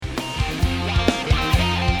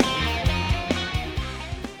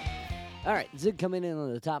All right, Zig coming in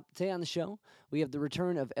on the top. Today on the show, we have the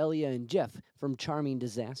return of Elia and Jeff from Charming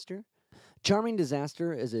Disaster. Charming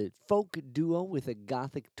Disaster is a folk duo with a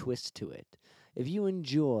gothic twist to it. If you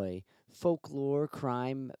enjoy folklore,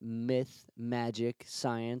 crime, myth, magic,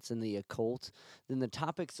 science, and the occult, then the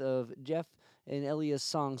topics of Jeff and Elia's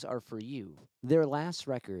songs are for you. Their last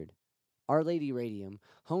record, Our Lady Radium,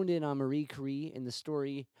 honed in on Marie Curie and the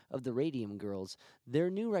story of the Radium Girls. Their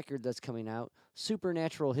new record that's coming out,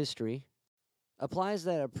 Supernatural History, applies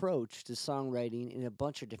that approach to songwriting in a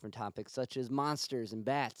bunch of different topics, such as monsters and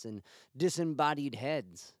bats and disembodied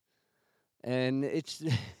heads. And it's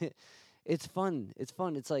it's fun. It's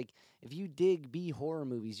fun. It's like if you dig B horror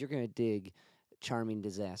movies, you're gonna dig Charming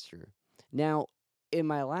Disaster. Now, in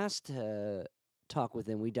my last talk with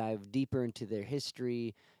them, we dive deeper into their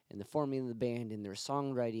history and the forming of the band and their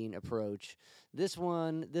songwriting approach. This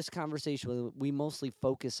conversation, we mostly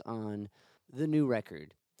focus on the new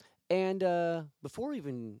record. And before we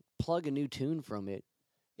even plug a new tune from it,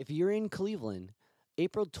 if you're in Cleveland,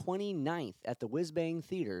 April 29th at the Whiz Bang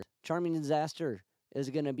Theater, Charming Disaster is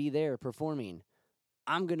going to be there performing.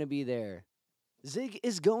 I'm going to be there. Zig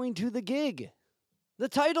is going to the gig. The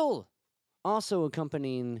title. Also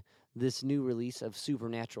accompanying this new release of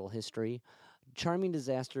Supernatural History, Charming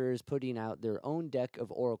Disaster is putting out their own deck of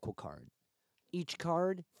Oracle cards. Each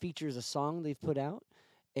card features a song they've put out,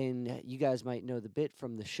 and you guys might know the bit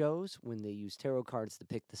from the shows when they use tarot cards to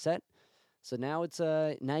pick the set. So now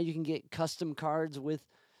now you can get custom cards with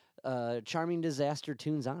Charming Disaster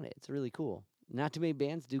tunes on it. It's really cool. Not too many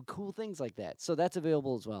bands do cool things like that, so that's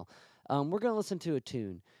available as well. We're gonna listen to a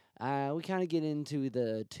tune. We kind of get into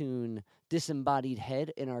the tune Disembodied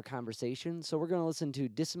Head in our conversation, so we're gonna listen to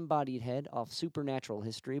Disembodied Head off Supernatural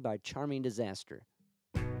History by Charming Disaster.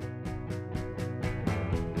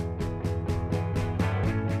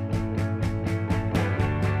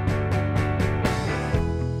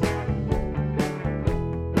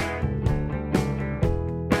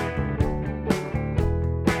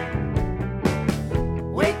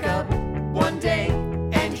 Wake up one day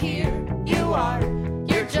and here you are.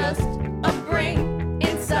 You're just a brain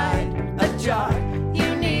inside a jar.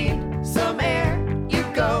 You need some air. You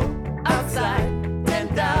go outside.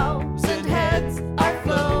 10,000 heads are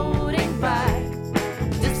floating by.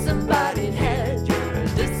 Disembodied head. You're a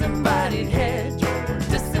disembodied head. You're a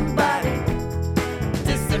disembodied.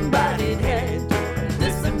 Disembodied head. You're a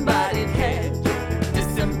disembodied head. You're a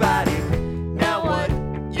disembodied. Now what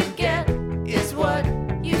you get is what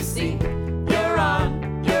you see. You're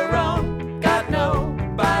on your own, got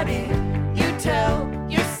nobody. You tell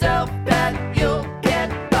yourself that you'll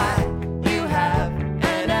get by. You have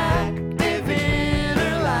an active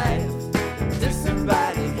inner life.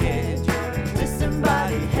 Disembodied head, you're a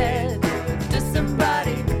disembodied head. You're a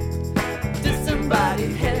disembodied,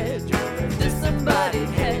 disembodied head. You're a disembodied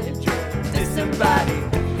head. You're a disembodied.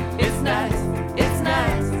 It's nice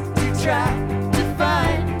to try to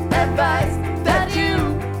find advice that you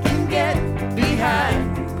can get behind.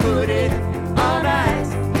 Put it on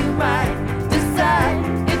ice. You might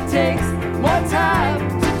decide it takes more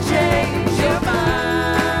time to change your mind.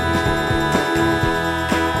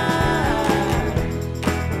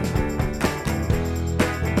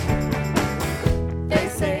 They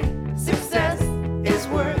say success is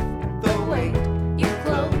worth the wait. You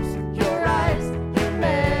close your eyes, you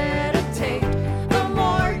meditate. The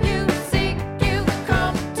more you seek, you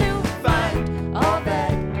come to find all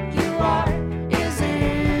that you are is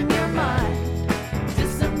in your mind.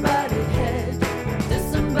 Disembodied head,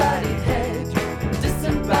 disembodied head,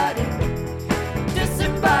 disembodied,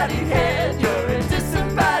 disembodied head. You're a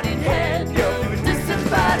disembodied head. You're a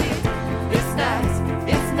disembodied. It's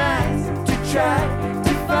nice to try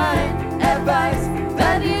to find advice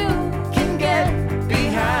that you can get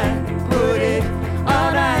behind. Put it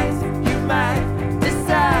on ice. You might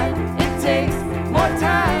decide it takes more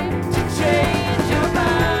time to change your mind.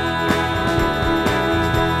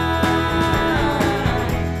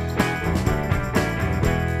 Disembodied head,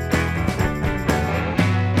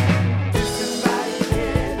 you're disembodied.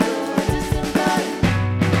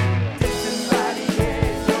 Disembodied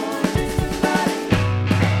head, you're disembodied.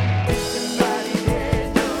 Disembodied head,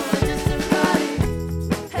 you're disembodied.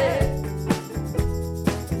 Head.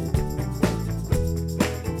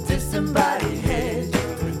 Disembodied head,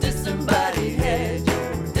 you're a disembodied head.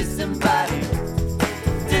 You're a disembodied.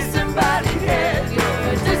 Disembodied head, you're a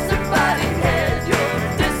disembodied head. You're a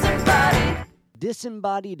disembodied.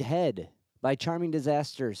 Disembodied Head by Charming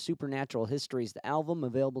Disaster, Supernatural History is the album,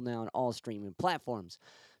 available now on all streaming platforms.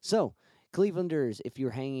 So, Clevelanders, if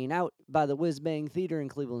you're hanging out by the Whiz Bang Theater in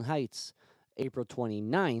Cleveland Heights, April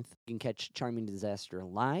 29th, you can catch Charming Disaster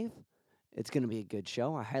live. It's going to be a good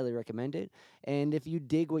show. I highly recommend it. And if you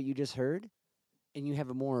dig what you just heard, and you have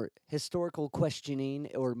a more historical questioning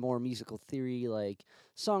or more musical theory like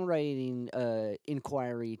songwriting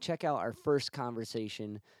inquiry, check out our first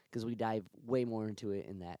conversation because we dive way more into it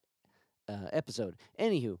in that episode.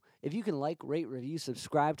 Anywho, if you can like, rate, review,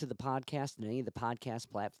 subscribe to the podcast on any of the podcast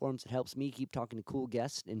platforms, it helps me keep talking to cool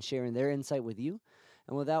guests and sharing their insight with you.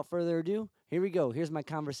 And without further ado, here we go. Here's my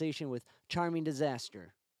conversation with Charming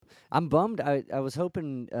Disaster. I'm bummed. I was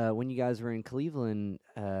hoping when you guys were in Cleveland.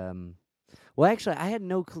 Well, actually, I had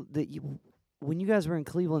no that you when you guys were in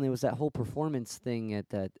Cleveland, there was that whole performance thing at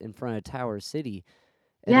that in front of Tower City,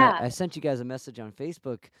 and Yeah. I sent you guys a message on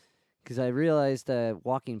Facebook because I realized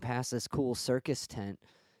walking past this cool circus tent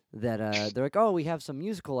that they're like, "Oh, we have some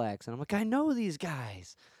musical acts," and I'm like, "I know these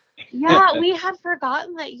guys." Yeah, we had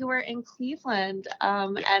forgotten that you were in Cleveland,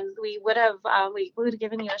 and we would have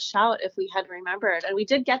given you a shout if we had remembered. And we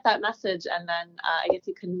did get that message, and then I guess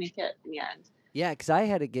you couldn't make it in the end. Yeah, because I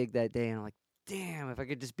had a gig that day, and I'm like, "Damn, if I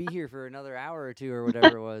could just be here for another hour or two or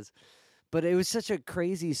whatever it was." But it was such a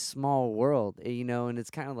crazy small world, and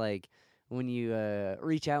it's kind of like when you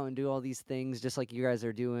reach out and do all these things, just like you guys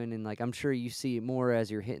are doing, and like I'm sure you see it more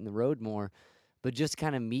as you're hitting the road more. But just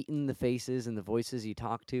kind of meeting the faces and the voices you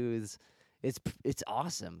talk to it's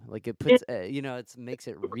awesome. Like it puts, it makes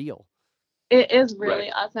it real. It is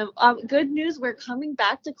really awesome. Good news, we're coming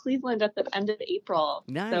back to Cleveland at the end of April.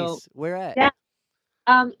 Nice. So, Where at? yeah.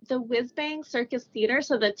 The Whiz Bang Circus Theater.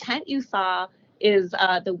 So the tent you saw is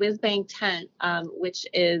the Whiz Bang tent, which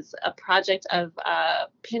is a project of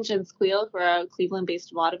Pinch and Squeal, who are a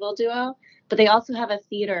Cleveland-based vaudeville duo. But they also have a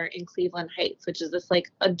theater in Cleveland Heights, which is this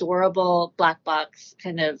like adorable black box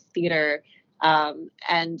kind of theater.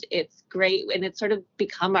 And it's great, and it's sort of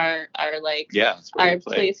become our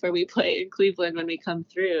place where we play in Cleveland when we come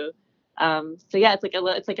through. So yeah,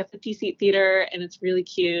 it's like a 50-seat theater, and it's really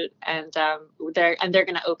cute, and they're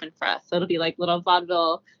going to open for us. So it'll be like little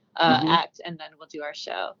vaudeville act, and then we'll do our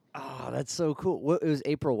show. Oh, that's so cool. What it was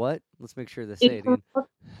April what? Let's make sure to say it again.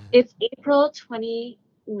 It's April 29th.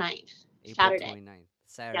 Saturday. 29th.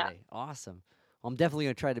 Saturday. Yeah. Awesome. Well, I'm definitely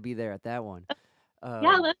going to try to be there at that one.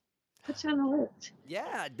 Yeah, let's put you on the list.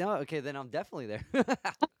 Yeah, no, okay, then I'm definitely there.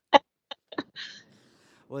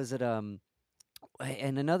 Was it and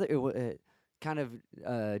another kind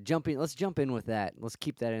of jumping, let's jump in with that. Let's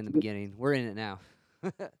keep that in the beginning. We're in it now.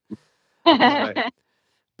 Right.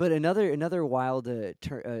 But another wild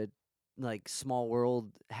like small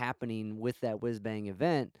world happening with that Whiz Bang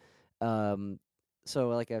event. So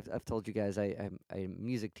like I've told you guys, I'm a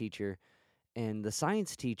music teacher, and the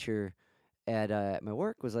science teacher at my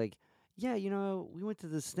work was like, yeah, we went to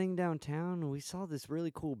this thing downtown and we saw this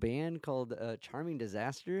really cool band called Charming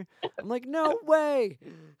Disaster. I'm like, no way.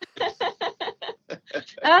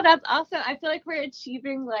 Oh, that's awesome. I feel like we're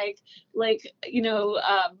achieving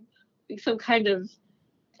some kind of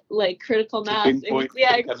like critical mass in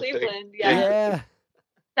Cleveland. Yeah.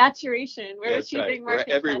 Saturation. We're achieving right.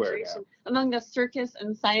 market saturation among the circus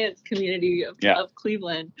and science community of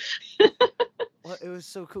Cleveland. Well, it was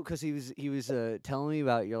so cool because he was telling me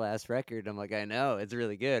about your last record. I'm like, I know, it's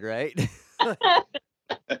really good, right? Oh,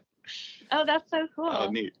 that's so cool. Oh,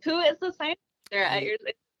 neat. Who is the science teacher at your?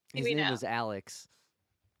 His name was Alex.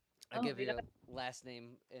 I'll give you yeah. a last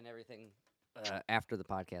name and everything after the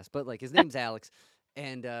podcast, but like his name's Alex,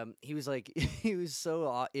 and he was like he was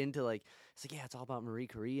so into like it's like, yeah, it's all about Marie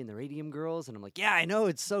Curie and the Radium Girls, and I'm like, yeah, I know,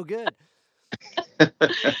 it's so good.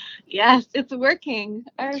 Yes, it's working.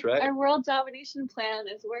 That's right. Our world domination plan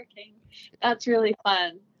is working. That's really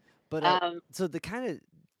fun. But so the kind of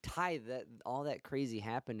tie that all that crazy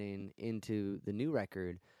happening into the new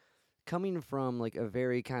record, coming from like a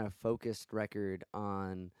very kind of focused record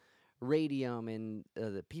on Radium and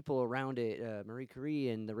the people around it, Marie Curie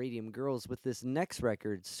and the Radium Girls, with this next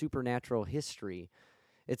record, Supernatural History.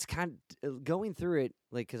 It's kind of going through it,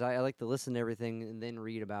 like, because I like to listen to everything and then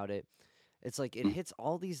read about it. It's like it hits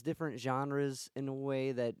all these different genres in a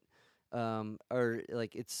way that are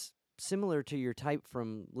like it's similar to your type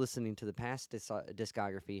from listening to the past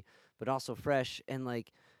discography, but also fresh, and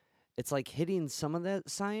like it's like hitting some of that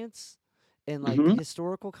science and like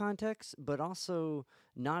historical context, but also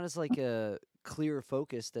not as like a clear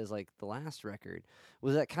focused as like the last record.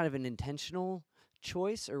 Was that kind of an intentional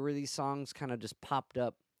choice, or were these songs kind of just popped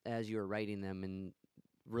up as you were writing them in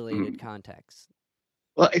related contexts?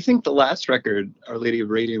 Well, I think the last record, Our Lady of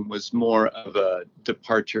Radium, was more of a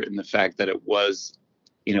departure in the fact that it was,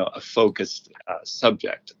 a focused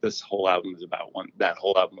subject. This whole album was about that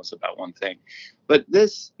whole album was about one thing. But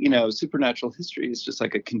this, Supernatural History is just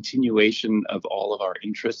like a continuation of all of our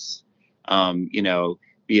interests,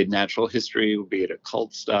 be it natural history, be it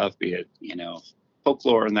occult stuff, be it,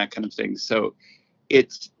 folklore and that kind of thing. So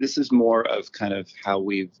this is more of kind of how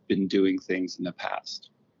we've been doing things in the past.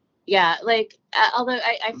 Yeah, like although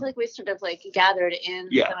I feel like we sort of like gathered in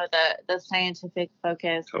some of the scientific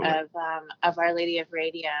focus of Our Lady of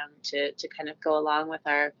Radium to kind of go along with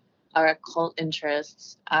our occult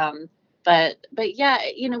interests. But yeah,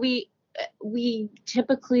 we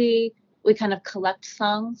typically kind of collect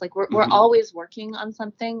songs. Like we're always working on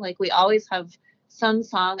something. Like we always have some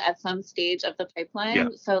song at some stage of the pipeline. Yeah.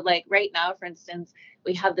 So like right now, for instance,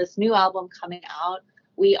 we have this new album coming out.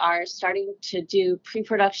 We are starting to do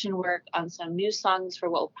pre-production work on some new songs for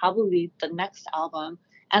what will probably be the next album.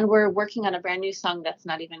 And we're working on a brand new song that's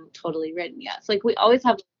not even totally written yet. So like we always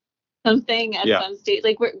have something at some stage.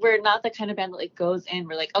 Like we're not the kind of band that like goes in,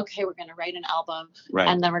 we're like, okay, we're gonna write an album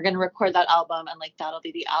and then we're gonna record that album and like that'll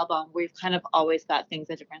be the album. We've kind of always got things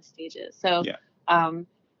at different stages. So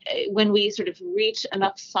when we sort of reach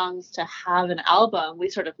enough songs to have an album, we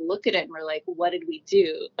sort of look at it and we're like, what did we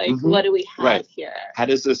do? Like, what do we have here? How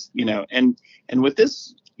does this, and with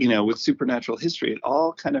this, with Supernatural History, it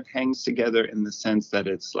all kind of hangs together in the sense that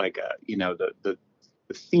it's like the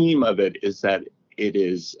theme of it is that it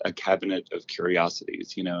is a cabinet of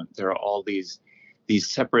curiosities. There are all these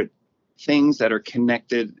separate things that are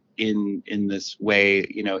connected in this way,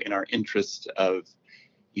 in our interest of,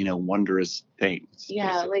 wondrous things.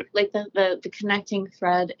 Yeah, basically. like the connecting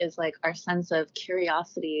thread is like our sense of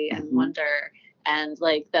curiosity and wonder, and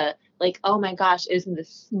oh my gosh, isn't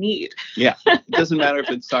this neat? Yeah, it doesn't matter if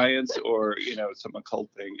it's science or some occult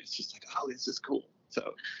thing. It's just like, oh, this is cool.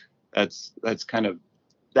 So that's kind of,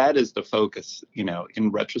 that is the focus, in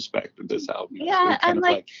retrospect of this album. Yeah, and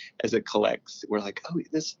like as it collects, we're like, oh,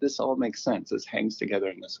 this all makes sense. This hangs together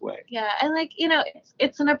in this way. Yeah, and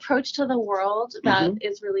it's an approach to the world that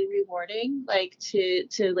is really rewarding. Like to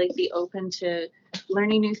like be open to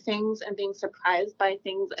learning new things and being surprised by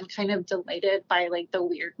things and kind of delighted by like the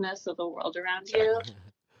weirdness of the world around you.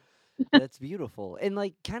 That's beautiful. And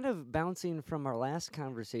like kind of bouncing from our last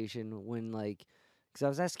conversation when because I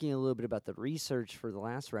was asking you a little bit about the research for the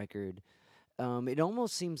last record. It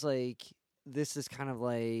almost seems like this is kind of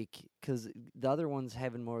like, because the other one's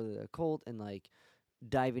having more of the occult and like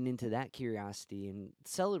diving into that curiosity and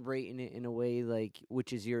celebrating it in a way like,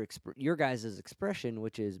 which is your guys' expression,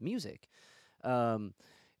 which is music.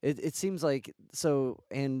 It seems like, so,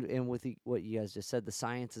 and with what you guys just said, the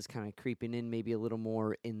science is kind of creeping in maybe a little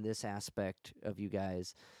more in this aspect of you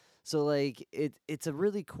guys. So like it's a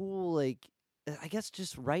really cool, like, I guess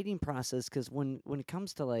just writing process, because when it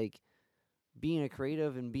comes to like being a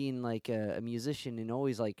creative and being like a musician and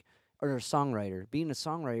always like, or a songwriter, being a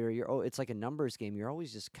songwriter, it's like a numbers game. You're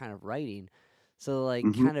always just kind of writing. So like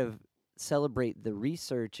kind of celebrate the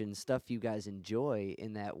research and stuff you guys enjoy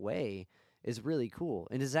in that way is really cool.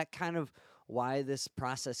 And is that kind of why this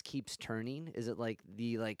process keeps turning? Is it like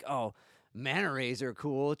oh, manta rays are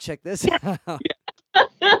cool, check this out?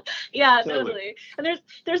 Yeah, totally. And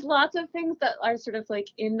there's lots of things that are sort of like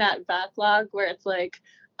in that backlog where it's like,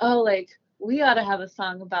 oh, like we ought to have a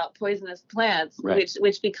song about poisonous plants,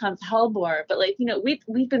 which becomes Hellbore. But like,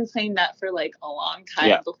 we've been saying that for like a long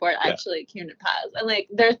time before it actually came to pass. And like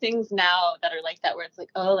there are things now that are like that where it's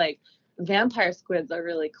like, oh, like vampire squids are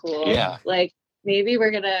really cool. Yeah. Like maybe we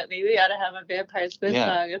ought to have a vampire squid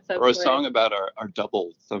song at some point. Or a point. song about our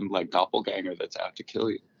double, some like doppelganger that's out to kill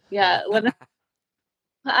you. Yeah.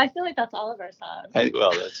 I feel like that's all of our songs.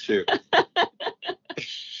 Well, that's true.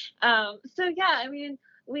 So yeah, I mean,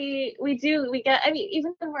 we get, I mean,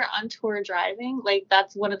 even when we're on tour driving, like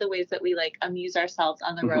that's one of the ways that we like amuse ourselves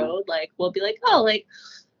on the road. Like we'll be like, oh, like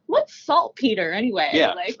what's saltpeter anyway?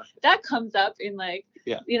 Yeah. Like that comes up in like,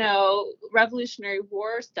 Revolutionary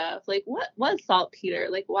War stuff. Like what was saltpeter?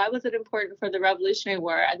 Like why was it important for the Revolutionary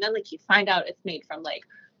War? And then like you find out it's made from like,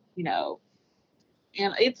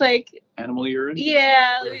 and it's like animal urine.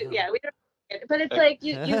 Yeah, we don't. But it's like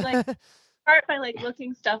you like start by like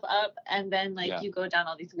looking stuff up, and then like you go down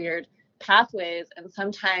all these weird pathways, and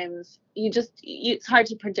sometimes it's hard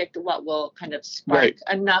to predict what will kind of spark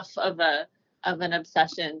enough of an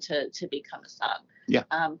obsession to become a song. Yeah.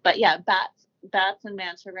 But yeah, bats and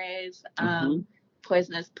manta rays,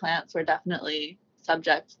 poisonous plants were definitely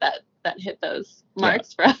subjects that hit those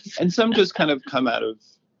marks for us. And some just kind of come out of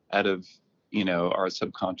our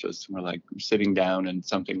subconscious. We're like sitting down and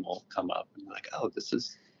something will come up and we're like, oh, this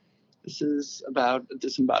is about a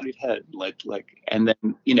disembodied head. Like, and then,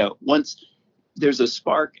 once there's a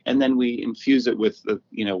spark and then we infuse it with the,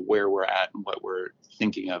 where we're at and what we're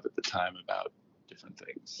thinking of at the time about different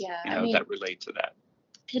things, that relate to that.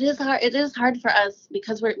 It is hard. It is hard for us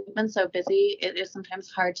because we've been so busy. It is sometimes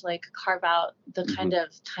hard to like carve out the kind of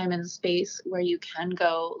time and space where you can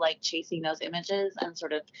go like chasing those images and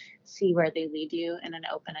sort of see where they lead you in an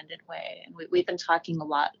open-ended way. And we've been talking a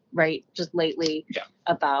lot, right, just lately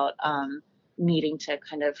about needing to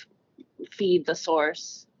kind of feed the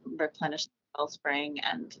source, replenish the wellspring,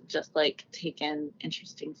 and just like take in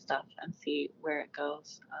interesting stuff and see where it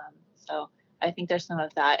goes. So I think there's some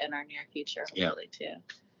of that in our near future, hopefully, too.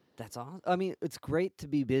 That's awesome. I mean, it's great to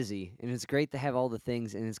be busy, and it's great to have all the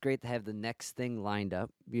things, and it's great to have the next thing lined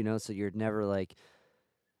up, you know, so you're never like,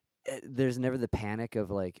 there's never the panic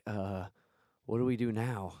of like, what do we do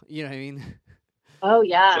now? You know what I mean? Oh,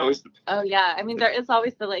 yeah. always the- Oh, yeah. I mean, there is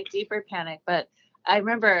always the like deeper panic, but I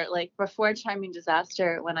remember like before Charming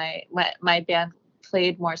Disaster, when my band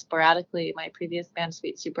played more sporadically, my previous band,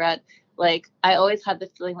 Sweet Soubrette, like I always had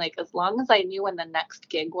the feeling like as long as I knew when the next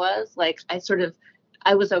gig was, like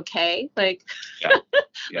I was okay. Like, Yeah.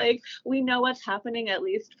 like we know what's happening at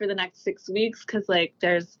least for the next 6 weeks because like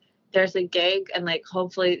there's a gig and like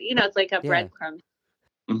hopefully, you know, it's like a breadcrumb.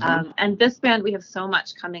 And this band, we have so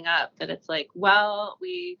much coming up that it's like, well,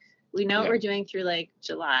 we know what we're doing through like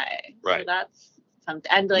July. Right. So that's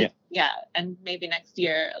something. And like, and maybe next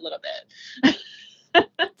year a little bit.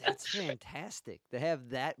 That's fantastic to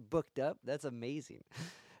have that booked up. That's amazing.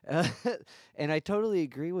 And I totally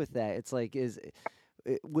agree with that. It's like,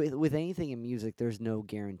 with anything in music, there's no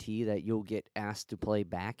guarantee that you'll get asked to play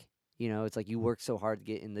back. You know, it's like you work so hard to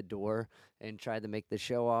get in the door and try to make the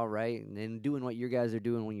show all right. And then doing what you guys are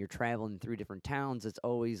doing when you're traveling through different towns, it's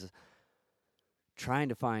always trying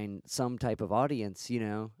to find some type of audience, you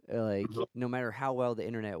know, like no matter how well the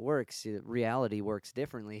internet works, reality works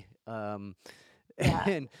differently.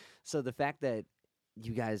 And so the fact that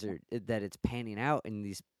you guys that it's panning out in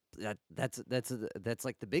these, that's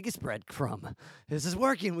like the biggest breadcrumb. This is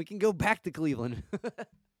working. We can go back to Cleveland.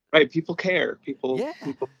 Right. People care. People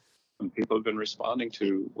have been responding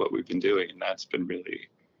to what we've been doing, and that's been really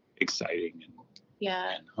exciting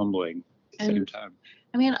and humbling at the same time.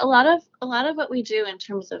 I mean, a lot of what we do in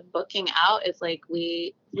terms of booking out is like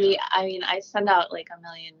I mean, I send out like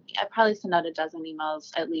I probably send out a dozen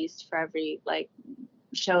emails at least for every like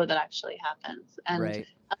show that actually happens. And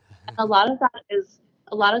a lot of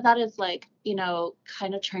that is like, you know,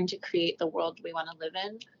 kind of trying to create the world we want to live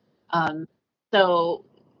in. So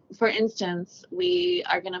for instance, we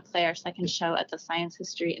are going to play our second show at the Science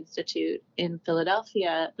History Institute in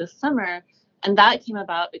Philadelphia this summer. And that came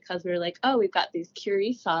about because we were like, oh, we've got these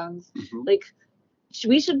Curie songs. Like,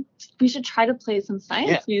 we should try to play some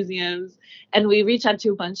science museums. And we reached out to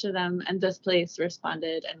a bunch of them, and this place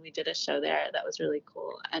responded, and we did a show there that was really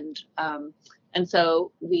cool. And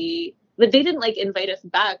so but they didn't like invite us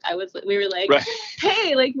back. We were like,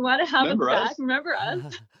 hey, like, you want to have us back? Remember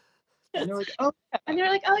us? And they were like, oh, yeah. And they were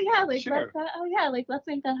like, oh yeah, like Sure. let's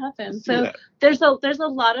make that happen. Let's So do that. there's a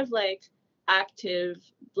lot of like active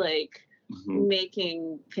like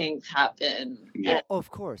making things happen. Yeah.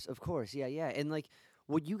 Of course. Yeah. And like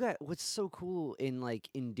what's so cool and like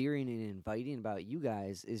endearing and inviting about you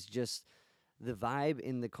guys is just the vibe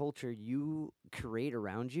and the culture you create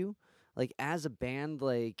around you. Like as a band,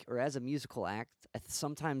 like, or as a musical act,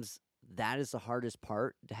 sometimes that is the hardest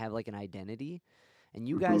part, to have like an identity. And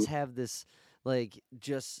you guys have this like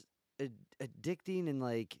just addicting and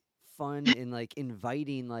like fun and like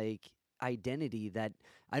inviting like identity that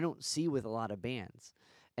I don't see with a lot of bands.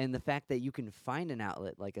 And the fact that you can find an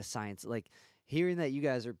outlet like a science, like hearing that you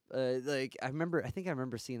guys are like, I think I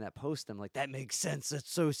remember seeing that post. I'm like, that makes sense. That's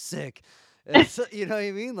so sick. So, you know what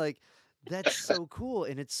I mean? Like, that's so cool.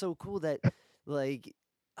 And it's so cool that like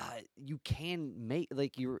you can make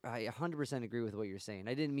like I 100% agree with what you're saying.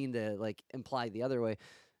 I didn't mean to like imply the other way.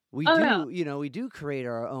 We do create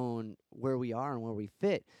our own where we are and where we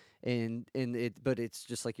fit. But it's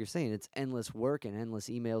just like you're saying, it's endless work and endless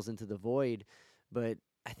emails into the void. But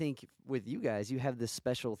I think with you guys, you have this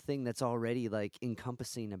special thing that's already like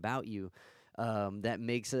encompassing about you, that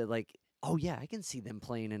makes it like, oh yeah, I can see them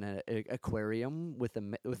playing in an aquarium with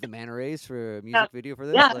the manta rays for a music video for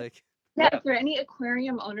this. Yeah. Like, if there are any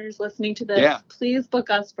aquarium owners listening to this, please book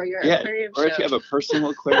us for your aquarium show. Or if you have a personal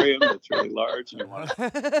aquarium that's really large and you want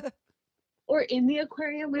to. Or in the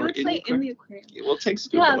aquarium, we would play in the aquarium. Yeah, we'll take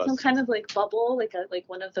scuba lessons. Some kind of like bubble, like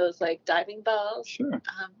one of those like diving bells. Sure.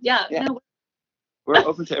 No, we're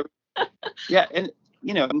open to everything. And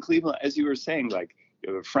you know, in Cleveland, as you were saying, like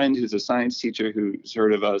you have a friend who's a science teacher who's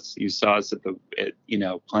heard of us. You saw us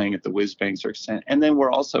playing at the Whiz Bang Circus, and then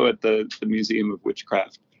we're also at the Museum of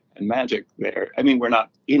Witchcraft and Magic there. I mean, we're not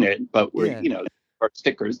in it, but we're our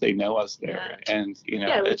stickers. They know us there, and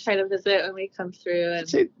yeah, we try to visit when we come through.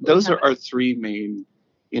 And those are our three main,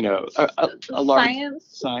 a large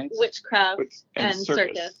science, witchcraft, and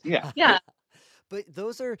circus. Yeah. But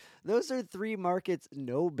those are three markets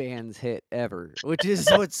no bands hit ever, which is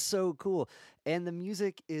what's so cool. And the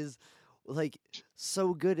music is like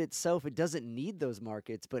so good itself. It doesn't need those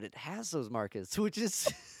markets, but it has those markets, which is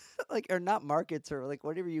like, or not markets, or like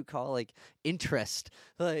whatever you call like interest.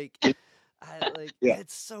 Like,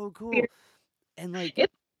 it's so cool. And like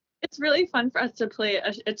it's really fun for us to play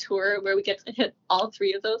a tour where we get to hit all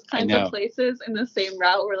three of those kinds of places in the same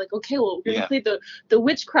route. We're like, okay, well, we're gonna play the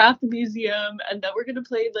witchcraft museum, and then we're gonna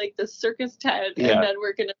play like the circus tent, and then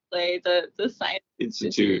we're gonna play the science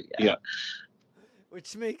institute. Yeah.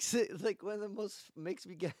 Which makes it like one of the most makes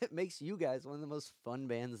you guys one of the most fun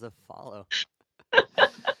bands to follow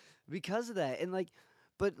because of that. And like,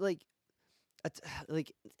 but like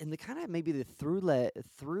and the kind of maybe the through line,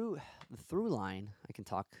 I can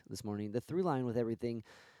talk this morning, the through line with everything,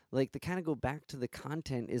 like to kind of go back to the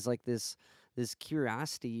content is like this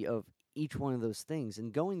curiosity of each one of those things.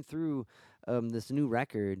 And going through this new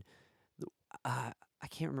record, I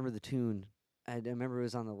can't remember the tune. I remember it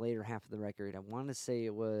was on the later half of the record. I want to say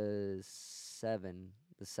it was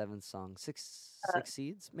the seventh song, Six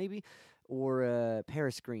Seeds maybe, or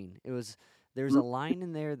Paris Green. It was. There's a line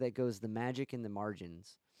in there that goes, "The magic in the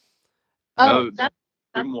margins." That's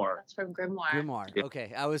Grimoire. That's from Grimoire. Grimoire. Yeah.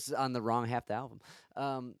 Okay, I was on the wrong half the album.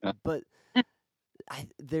 But I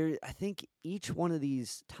think each one of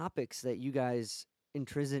these topics that you guys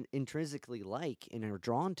intrinsically like and are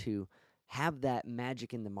drawn to have that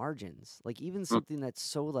magic in the margins. Like even something that's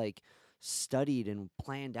so like studied and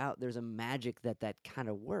planned out, there's a magic that kind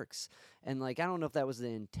of works. And like I don't know if that was the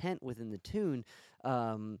intent within the tune.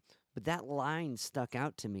 But that line stuck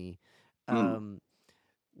out to me.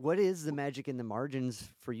 What is the magic in the margins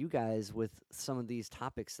for you guys with some of these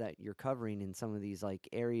topics that you're covering in some of these like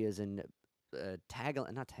areas and not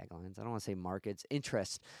taglines? I don't want to say markets.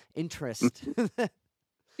 Interest.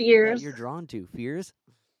 Fears. You're drawn to fears.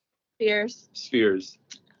 Spheres.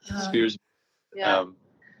 Yeah.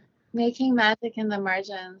 Making magic in the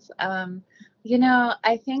margins.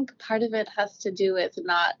 I think part of it has to do with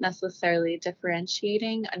not necessarily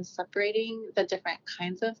differentiating and separating the different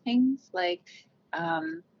kinds of things, like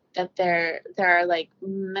that there are like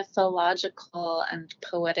mythological and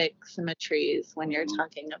poetic symmetries when you're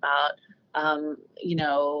talking about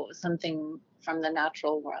something from the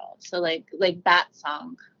natural world. So like Bat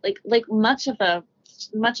Song, like much of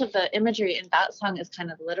the imagery in Bat Song is kind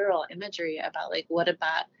of literal imagery about like what a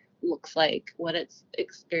bat looks like, what its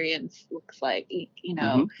experience looks like,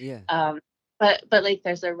 but like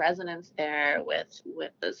there's a resonance there with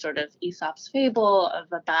the sort of Aesop's fable of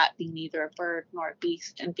a bat being neither a bird nor a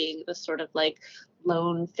beast and being the sort of like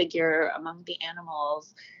lone figure among the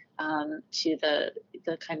animals, to the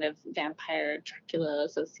kind of vampire Dracula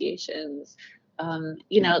associations.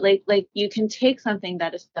 Like you can take something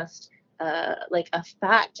that is just like a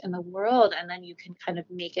fact in the world, and then you can kind of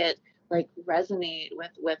make it like resonate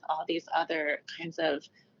with all these other kinds of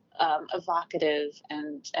evocative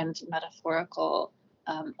and metaphorical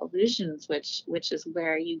allusions, which is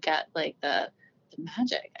where you get like the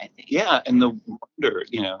magic, I think. Yeah, and the wonder,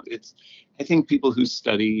 I think people who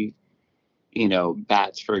study,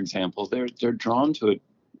 bats, for example, they're drawn to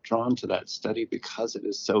that study because it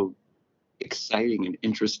is so exciting and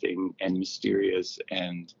interesting and mysterious,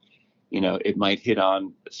 and it might hit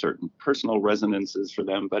on certain personal resonances for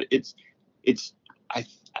them, but I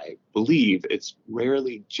believe it's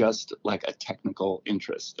rarely just like a technical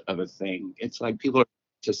interest of a thing. It's like people are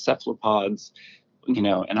to cephalopods,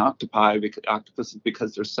 and octopuses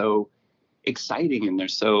because they're so exciting and they're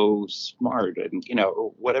so smart, and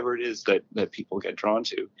whatever it is that people get drawn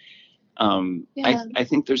to. I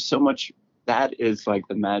think there's so much that is like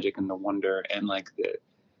the magic and the wonder and like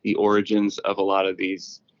the origins of a lot of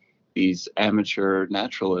these amateur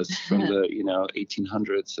naturalists from the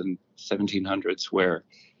 1800s and 1700s, where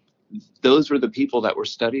those were the people that were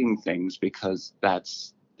studying things because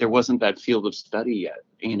there wasn't that field of study yet.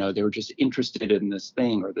 They were just interested in this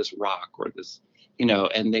thing or this rock or this,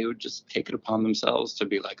 and they would just take it upon themselves to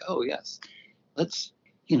be like, oh yes, let's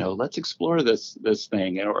explore this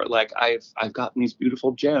thing. Or like I've gotten these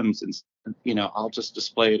beautiful gems and I'll just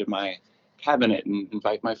display it in my cabinet and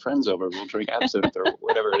invite my friends over. We'll drink absinthe or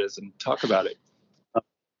whatever it is and talk about it.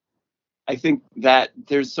 I think that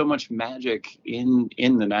there's so much magic in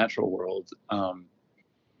the natural world,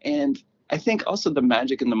 and I think also the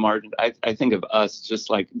magic in the margin. I think of us just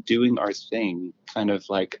like doing our thing, kind of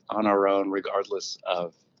like on our own, regardless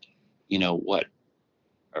of what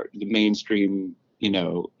the mainstream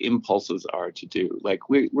impulses are to do. Like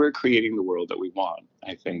we're creating the world that we want,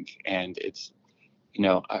 I think, and it's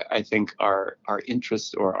I think our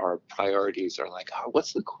interests or our priorities are like, oh,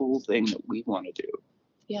 what's the cool thing that we want to do?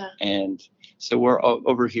 Yeah. And so we're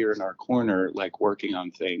over here in our corner, like working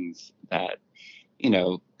on things that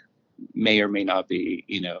may or may not be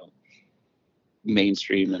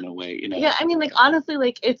mainstream in a way. Yeah, I mean, like, honestly,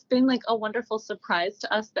 like, it's been like a wonderful surprise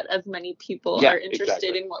to us that as many people are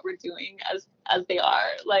interested in what we're doing as they are.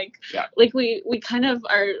 Like, like we kind of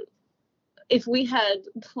are. If we had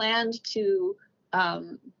planned to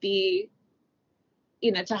be,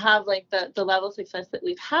 to have like the level of success that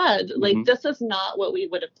we've had, like this is not what we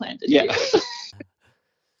would have planned to do.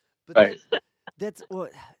 But right. That's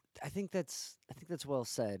what I think that's well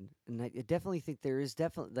said, and I definitely think there is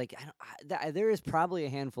definitely like there is probably a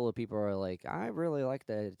handful of people who are like, I really like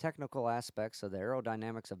the technical aspects of the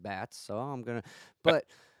aerodynamics of bats, so I'm gonna. But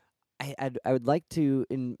I would like to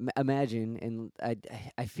imagine, and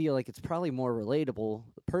I feel like it's probably more relatable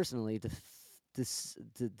personally to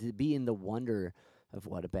be in the wonder of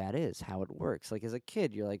what a bat is, how it works. Like as a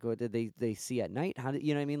kid, you're like, what did they see at night? How did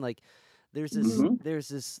you know what I mean? Like there's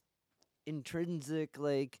this intrinsic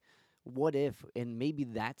like what if, and maybe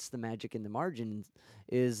that's the magic in the margins,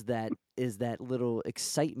 is that little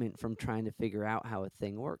excitement from trying to figure out how a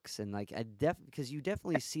thing works. And like because you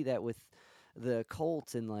definitely see that with the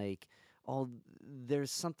cult, and like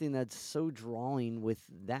there's something that's so drawing with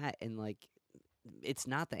that, and like it's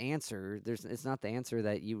not the answer. It's not the answer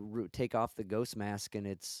that you take off the ghost mask and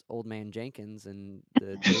it's Old Man Jenkins and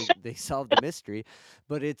they solve the mystery,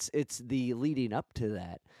 but it's the leading up to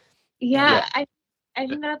that. Yeah, I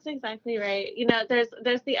think that's exactly right.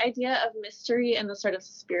 There's the idea of mystery in the sort of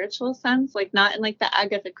spiritual sense, like not in like the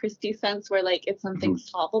Agatha Christie sense where like it's something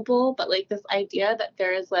solvable, but like this idea that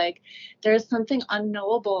there's something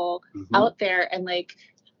unknowable out there, and like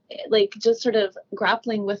just sort of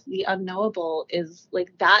grappling with the unknowable is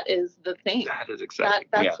like, that is the thing. That is exciting.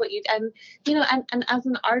 That's what you, and and as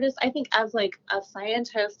an artist, I think as like a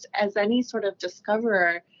scientist, as any sort of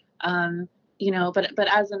discoverer, but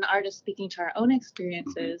as an artist speaking to our own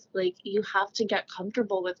experiences, like you have to get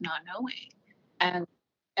comfortable with not knowing.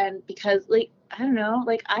 And because like, I don't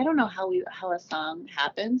know how a song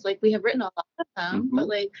happens. Like we have written a lot of them, but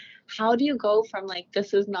like, how do you go from like,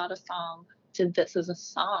 this is not a song to this is a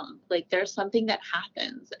song? Like there's something that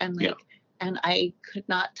happens, and like, and I could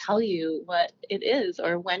not tell you what it is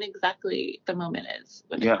or when exactly the moment is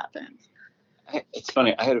when it happens. It's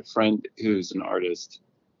funny. I had a friend who's an artist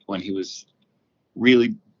when he was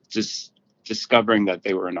really just discovering that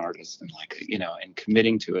they were an artist and like, and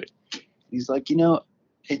committing to it. He's like,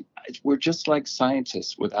 we're just like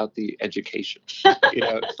scientists without the education.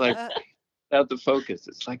 It's like without the focus.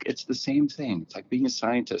 It's like, it's the same thing. It's like being a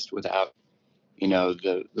scientist without,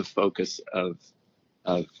 the focus of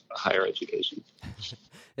higher education.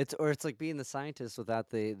 It's like being the scientist without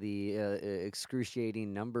the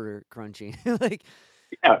excruciating number crunching. Like,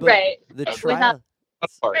 right. The trial.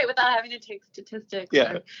 Right, without having to take statistics.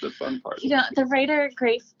 Yeah, the fun part. The writer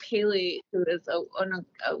Grace Paley, who is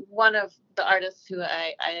one of the artists who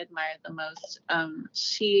I admire the most,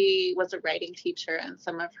 she was a writing teacher, and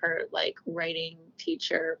some of her like writing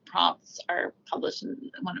teacher prompts are published in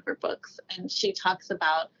one of her books. And she talks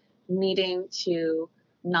about needing to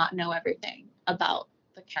not know everything about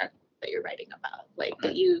the character that you're writing about, like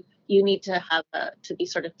that you need to have to be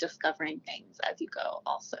sort of discovering things as you go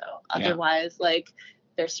also. Otherwise, like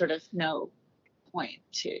there's sort of no point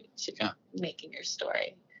to making your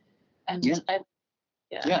story. And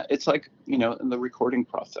it's like, in the recording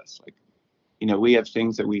process, like, we have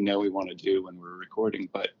things that we know we want to do when we're recording,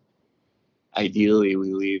 but ideally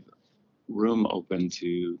we leave room open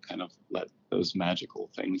to kind of let those magical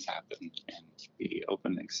things happen and be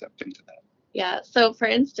open and accepting to that. Yeah. So for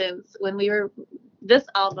instance, when this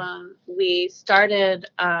album, we started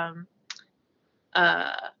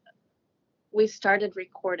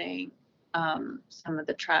recording some of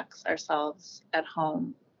the tracks ourselves at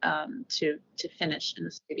home to finish in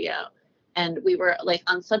the studio. And we were like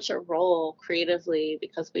on such a roll creatively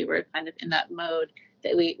because we were kind of in that mode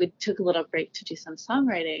that we took a little break to do some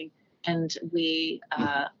songwriting, and we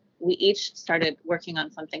each started working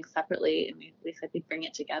on something separately, and we said we'd bring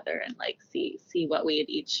it together and like see what we had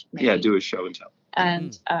each made. Yeah, do a show and tell.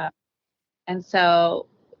 And so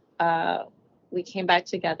we came back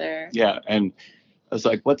together. Yeah, and I was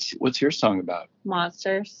like, "What's your song about?"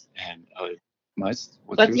 Monsters. And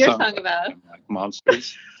what's your song about? I'm like,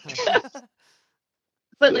 monsters.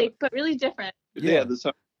 But really different. Yeah, the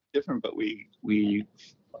song is different, but we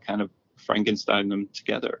kind of Frankenstein them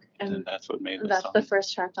together, and And that's what made the that's song. the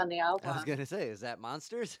first track on the I was album. gonna say, is that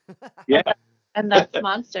Monsters? Yeah. And that's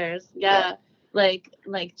Monsters. Yeah. Like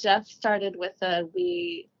Jeff started with a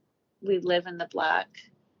we live in the black.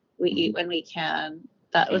 We eat when we can.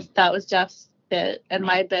 That was Jeff's bit. And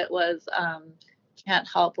my bit was can't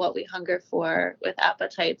help what we hunger for with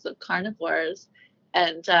appetites of carnivores.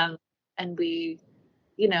 And we,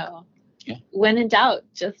 you know, Yeah. when in doubt,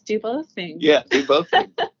 just do both things. Yeah, do both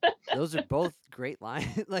things. Those are both great lines.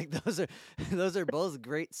 Like those are both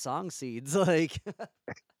great song seeds. Like,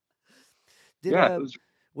 Yeah, it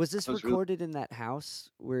was this was really- recorded in that house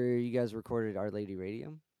where you guys recorded Our Lady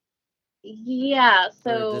Radium? Yeah. Or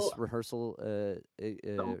So this rehearsal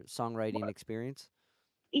songwriting experience?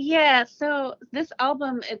 yeah. So this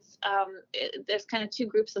album, it's there's kind of two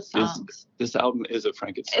groups of Is- songs. This album is a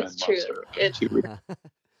Frankenstein It's true. monster. It's Two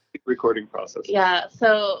recording process. Yeah,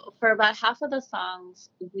 so for about half of the songs,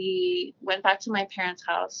 we went back to my parents'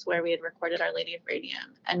 house where we had recorded Our Lady of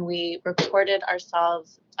Radium, and we recorded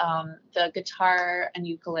ourselves the guitar and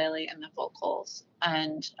ukulele and the vocals,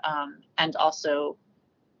 and also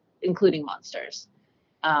including Monsters.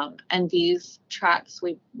 And these tracks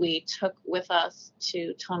we took with us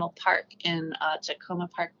to Tonal Park in Tacoma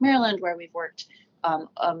Park, Maryland, where we've worked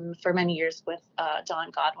for many years with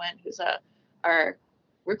Don Godwin, who's our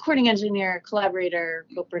recording engineer, collaborator,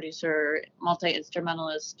 co-producer,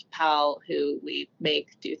 multi-instrumentalist pal who we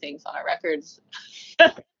make do things on our records.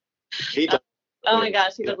 He does. Oh my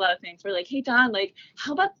gosh, he does a lot of things. We're like, hey Don, like,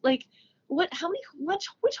 how about like which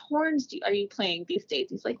horns are you playing these days?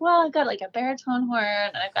 He's like, well, I've got like a baritone horn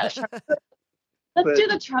and I've got a trombone. Let's do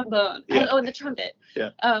the trombone. Yeah. Oh, and the trumpet. Yeah.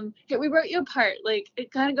 Here, we wrote you a part. Like,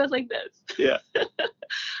 it kind of goes like this. Yeah.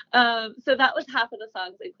 So that was half of the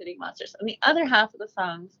songs, including Monsters. And the other half of the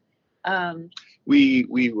songs,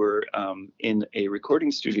 We were in a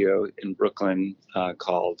recording studio in Brooklyn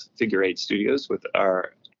called Figure Eight Studios with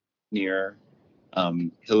our near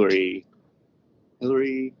Hillary.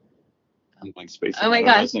 I'm like spacing. Oh my I don't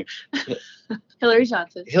know gosh. his name. Hillary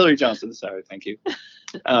Johnson. Hillary Johnson. Sorry, thank you.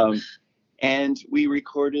 And we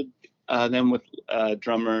recorded them with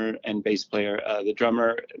drummer and bass player. The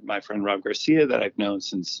drummer, my friend Rob Garcia, that I've known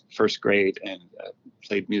since first grade and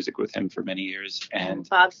played music with him for many years. And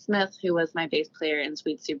Bob Smith, who was my bass player in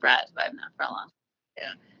Sweet Sue Brett, who I've known for a long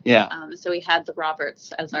time. yeah, So we had the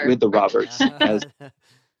Roberts as our with the Roberts as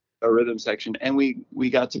a rhythm section, and we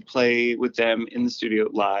got to play with them in the studio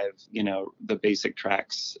live, the basic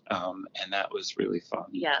tracks, and that was really fun.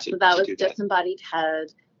 Yeah, to- so that to was do Disembodied Head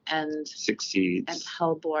and Six Seeds and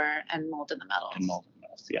Hellbore and Mold in the Metals. and Molten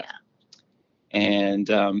Mouth, yeah. And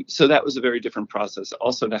so that was a very different process.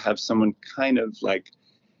 Also, to have someone kind of like,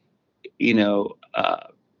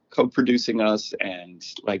 co-producing us and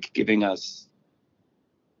like giving us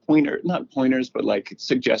not pointers, but like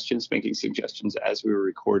suggestions, making suggestions as we were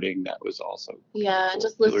recording. That was also Yeah, cool.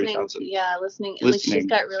 just Hillary listening. Johnson. Yeah, listening. Like, she's Listening.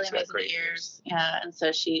 got really She's got amazing great ears. Yeah, and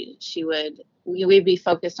so we'd be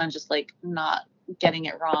focused on just like not getting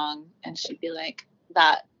it wrong, and she'd be like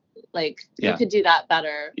that, like Yeah. you could do that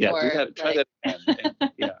better. Yeah, or do that, try like, that again.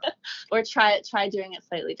 And, yeah, or try doing it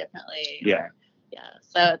slightly differently. Yeah. Or, yeah.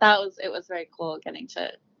 So it was very cool getting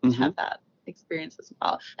to Mhm. have that experience as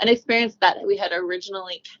well. An experience that we had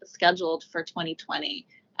originally scheduled for 2020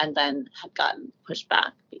 and then had gotten pushed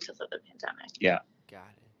back because of the pandemic. Got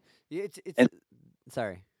it. Yeah, it's And-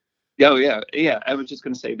 sorry. Oh yeah. I was just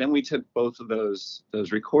gonna say. Then we took both of those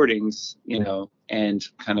recordings, and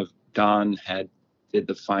kind of Don did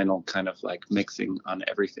the final kind of like mixing on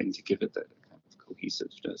everything to give it the kind of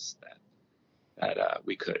cohesiveness that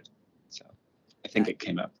we could. So I think it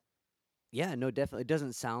came out. Yeah, no, definitely. It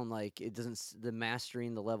doesn't sound like the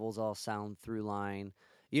mastering, the levels all sound through line.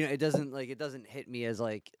 It doesn't hit me as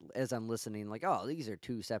I'm listening, like, oh, these are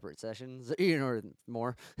two separate sessions, or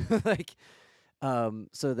more. Like,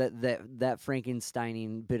 so that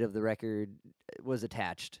Frankensteining bit of the record was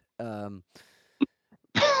attached.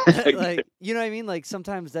 Like, you know what I mean? Like,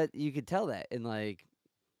 sometimes that you could tell that, and like,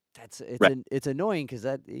 it's annoying because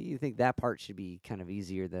that you think that part should be kind of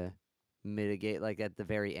easier to mitigate, like at the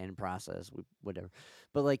very end process, whatever.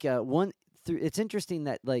 But like it's interesting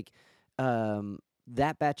that like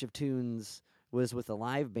that batch of tunes was with a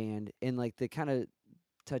live band, and like the kind of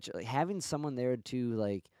touch, like having someone there to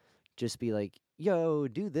like just be like, yo,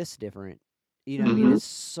 do this different, what I mean, is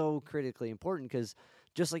so critically important, because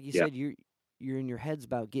just like you said, you're in your heads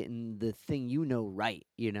about getting the thing right,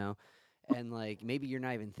 and like maybe you're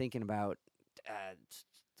not even thinking about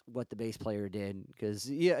what the bass player did, because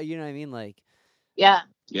you know what I mean, like Yeah.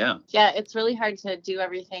 Yeah. It's really hard to do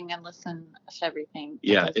everything and listen to everything. at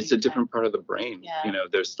Yeah, the it's a same time. different part of the brain. Yeah.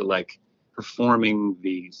 There's the like performing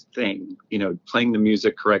the thing, playing the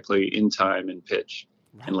music correctly in time and pitch,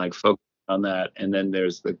 and like focus on that. And then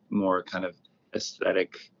there's the more kind of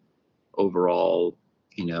aesthetic overall,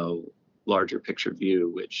 larger picture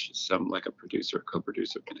view, which like a producer or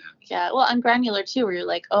co-producer can have. Yeah, well, and granular too, where you're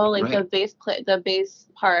like, oh, like Right. the bass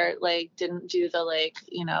part like didn't do the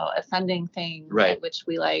ascending thing, Right. which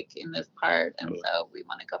we like in this part, and so we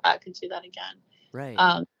want to go back and do that again.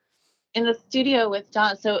 Right. In the studio with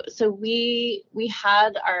Don, so we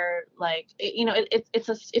had our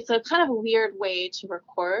it's a kind of a weird way to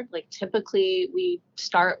record. Like typically we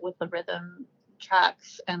start with the rhythm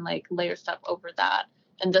tracks and like layer stuff over that,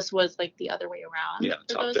 and this was like the other way around. Yeah,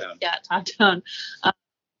 top down. Yeah, top down.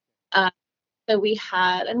 So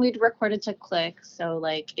we'd recorded to click, so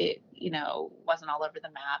like it wasn't all over the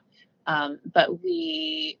map. But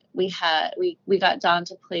we got Don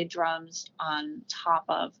to play drums on top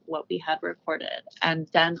of what we had recorded, and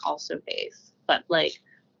then also bass, but like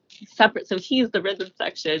separate. So he's the rhythm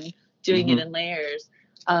section doing it in layers.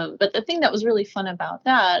 But the thing that was really fun about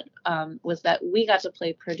that was that we got to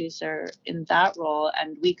play producer in that role,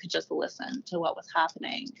 and we could just listen to what was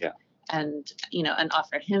happening. Yeah. And and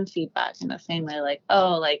offer him feedback in the same way, like,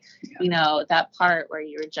 oh, like that part where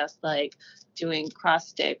you were just like doing cross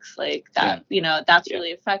sticks, like that, that's really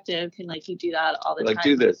effective. Can like you do that all the time? Like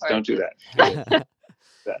do this, don't do that.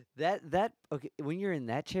 That okay, when you're in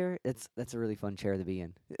that chair, that's a really fun chair to be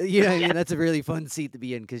in. You know what I mean? That's a really fun seat to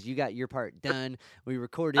be in, because you got your part done. We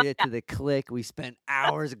recorded it to the click. We spent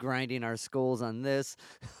hours grinding our skulls on this.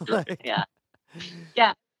 Yeah,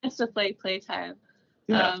 it's just like playtime.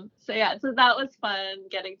 Yeah. So that was fun,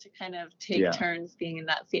 getting to kind of take turns being in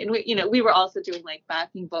that seat. And we were also doing like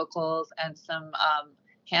backing vocals and some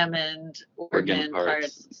Hammond organ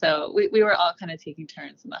parts. So we were all kind of taking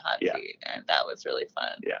turns in the hot seat, and that was really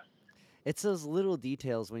fun. Yeah. It's those little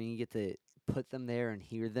details when you get to put them there and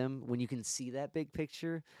hear them, when you can see that big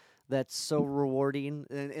picture, that's so rewarding.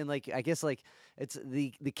 And like, I guess like it's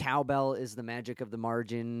the cowbell is the magic of the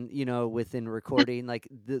margin, within recording, like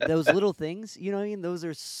those little things, what I mean? Those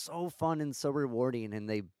are so fun and so rewarding, and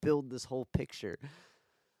they build this whole picture.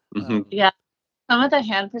 Yeah. Some of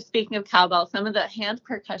the speaking of cowbell, some of the hand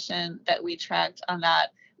percussion that we tracked on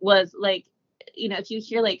that was like, if you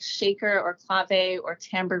hear like shaker or clave or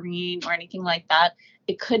tambourine or anything like that,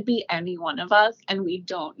 it could be any one of us, and we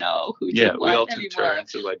don't know who did what we all anymore. took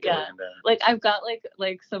turns to like go in there. Like I've got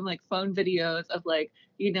like some like phone videos of like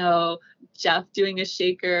Jeff doing a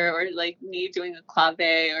shaker or like me doing a clave,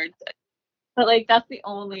 but like that's the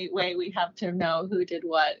only way we have to know who did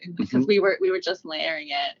what, because we were just layering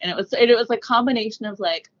it, and it was a combination of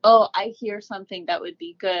like, oh, I hear something that would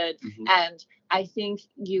be good, and I think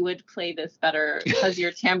you would play this better because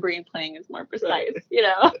your tambourine playing is more precise,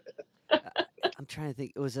 I'm trying to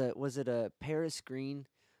think. Was it a Paris Green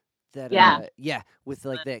that with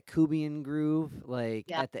like that Cuban groove,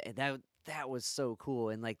 like at the that was so cool,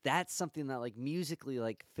 and like that's something that like musically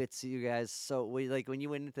like fits you guys so like when you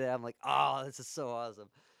went into that, I'm like, oh, this is so awesome,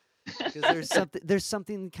 because there's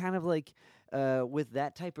something kind of like with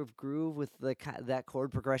that type of groove, with that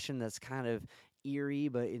chord progression that's kind of eerie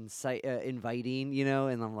but inviting,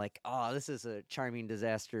 and I'm like, oh, this is a Charming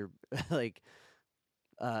Disaster like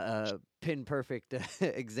pin perfect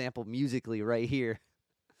example musically right here.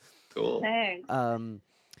 Cool. Thanks.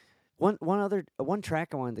 One track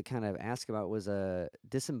I wanted to kind of ask about was a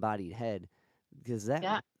Disembodied Head, because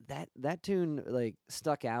that tune like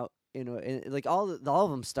stuck out, and like all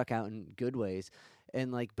of them stuck out in good ways,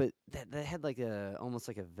 and like but that had like almost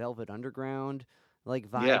like a Velvet Underground like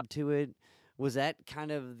vibe to it. Was that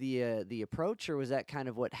kind of the approach, or was that kind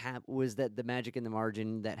of what was that the magic in the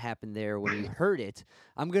margin that happened there when you heard it?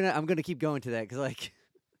 I'm gonna keep going to that, because like.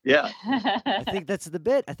 Yeah. I think that's the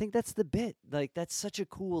bit. Like, that's such a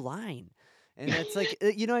cool line. And that's like,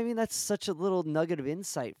 what I mean? That's such a little nugget of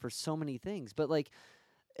insight for so many things. But like,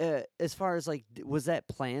 as far as like, was that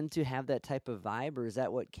planned to have that type of vibe, or is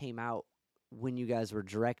that what came out when you guys were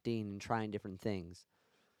directing and trying different things?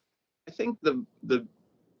 I think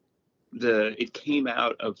it came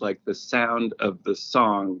out of like the sound of the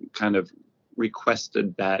song kind of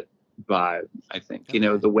requested that vibe. I think, Okay.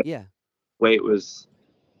 the way it was.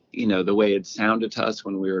 The way it sounded to us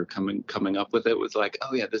when we were coming up with it was like,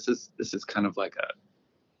 oh yeah, this is kind of like a,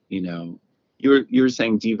 you were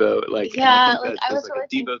saying Devo, like, yeah, like I was really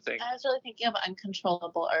a Devo thing. I was really thinking of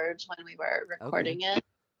Uncontrollable Urge when we were recording it.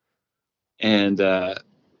 And the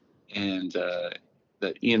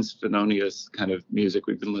Ian Svenonius kind of music,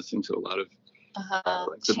 we've been listening to a lot of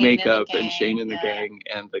like the Makeup and Shane and the Gang,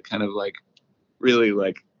 and the kind of like really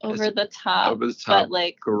like over the top, but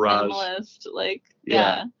like garage minimalist, like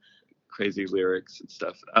crazy lyrics and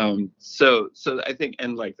stuff. So I think,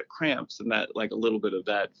 and like the Cramps and that, like a little bit of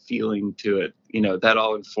that feeling to it, you know, that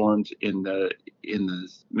all informed in the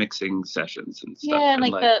mixing sessions and stuff. Yeah, and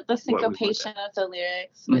and like the syncopation of the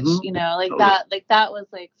lyrics, which you know, like Totally. that was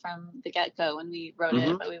like from the get go when we wrote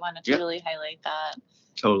it, but we wanted to Yeah. really highlight that.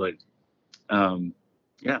 Totally.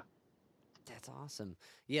 Yeah. That's awesome.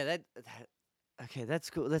 Yeah, that okay, that's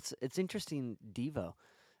cool. It's interesting, Devo.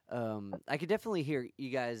 I could definitely hear you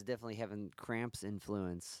guys definitely having Cramps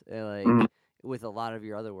influence, like Mhm. with a lot of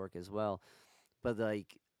your other work as well. But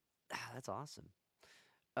like, that's awesome.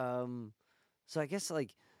 So I guess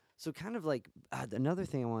like, so kind of like another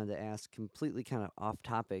thing I wanted to ask, completely kind of off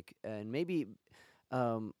topic, and maybe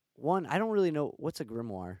one I don't really know what's a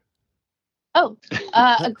grimoire. Oh,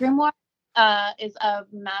 a grimoire is a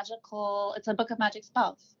magical. It's a book of magic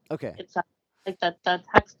spells. Okay. It's like the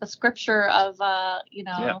text, the scripture of you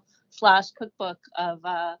know, / cookbook of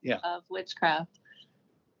witchcraft.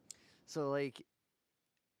 So like,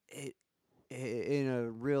 it in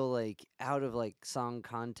a real like out of like song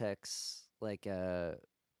context like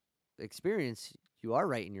experience, you are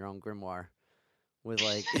writing your own grimoire with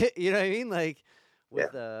like you know what I mean, like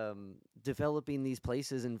with developing these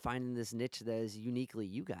places and finding this niche that is uniquely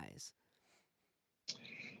you guys.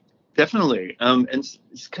 Definitely. And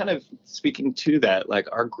it's kind of speaking to that, like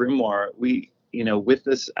our grimoire, we, you know, with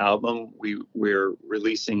this album, we're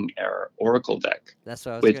releasing our Oracle deck. That's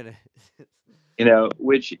what I was which, gonna you know,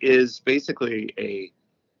 which is basically a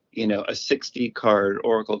 60 card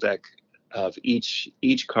Oracle deck of each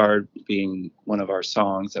card being one of our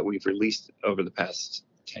songs that we've released over the past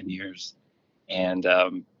 10 years. And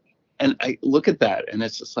I look at that and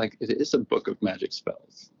it's just like, it is a book of magic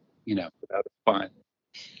spells, you know, without a fine.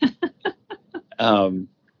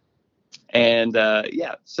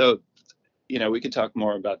 So, you know, we could talk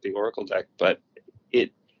more about the Oracle deck, but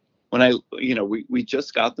we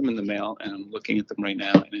just got them in the mail and I'm looking at them right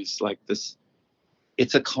now and it's like this,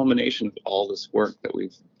 it's a culmination of all this work that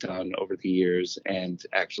we've done over the years. And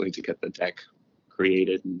actually to get the deck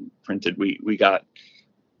created and printed,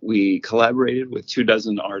 we collaborated with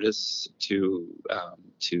 24 artists to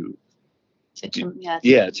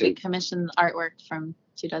commission artwork from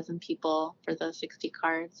 24 people for the 60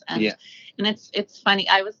 cards. And it's funny,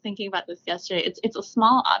 I was thinking about this yesterday. It's a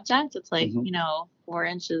small object. It's like you know, 4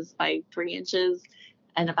 inches by 3 inches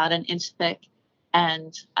and about an inch thick,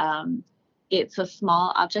 and it's a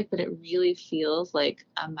small object, but it really feels like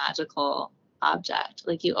a magical object.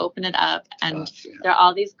 Like you open it up and there are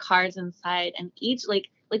all these cards inside, and each like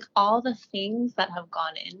all the things that have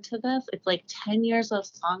gone into this, it's like 10 years of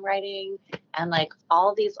songwriting and like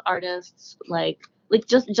all these artists, like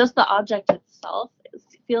just the object itself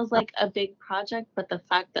feels like a big project, but the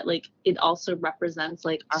fact that like it also represents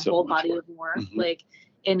like our whole body of work, like,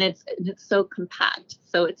 and it's so compact,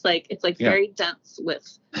 so it's like very dense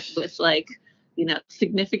with like, you know,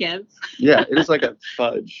 significance. Yeah, it is like a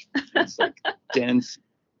fudge. It's like dense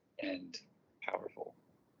and powerful.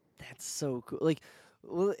 That's so cool. Like,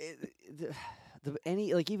 well,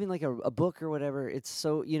 any like even like a book or whatever, it's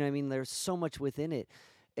so, you know, I mean, there's so much within it,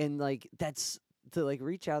 and like that's to like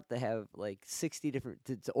reach out to have like 60 different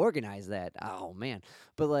to organize that. Oh man,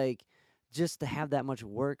 but like just to have that much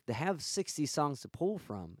work, to have 60 songs to pull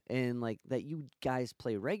from, and like that you guys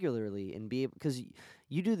play regularly and be able, because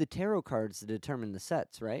you do the tarot cards to determine the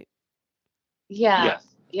sets, right? Yeah.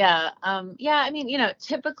 I mean, you know,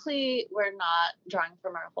 typically we're not drawing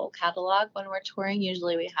from our whole catalog when we're touring.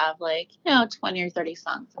 Usually we have like, you know, 20 or 30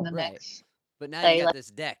 songs in the mix. But now you got this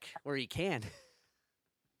deck where you can.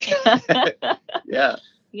 Yeah.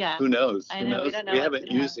 Who knows? I know. We don't know. We haven't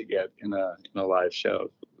used it yet in a live show.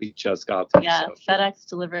 We just got them. Yeah. So. FedEx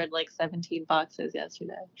delivered like 17 boxes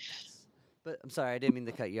yesterday. But I'm sorry, I didn't mean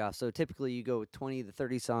to cut you off. So typically you go with 20 to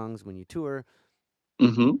 30 songs when you tour.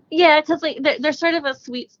 Yeah, because like there's sort of a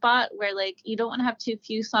sweet spot where like you don't want to have too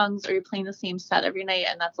few songs or you're playing the same set every night,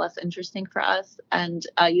 and that's less interesting for us. And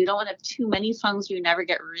you don't want to have too many songs where you never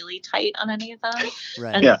get really tight on any of them.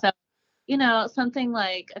 Right. And so, you know, something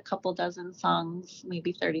like a couple dozen songs,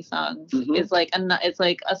 maybe 30 songs, is like it's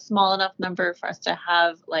like a small enough number for us to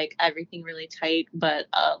have like everything really tight, but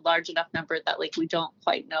a large enough number that like we don't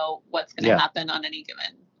quite know what's going to happen on any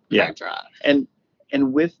given card draw.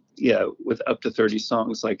 And with up to 30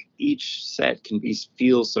 songs, like each set can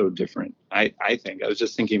feel so different. I think I was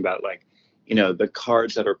just thinking about like, you know, the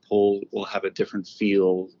cards that are pulled will have a different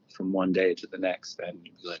feel from one day to the next, and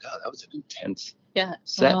you'd be like, oh, that was an intense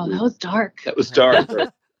set. Oh, that was dark. That was dark.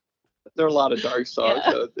 There are a lot of dark songs,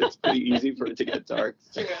 so it's pretty easy for it to get dark.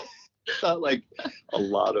 It's not like a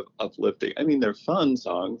lot of uplifting. I mean, they're fun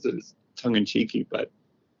songs. It's tongue in cheeky, but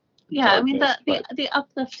Yeah, I mean darkness, but the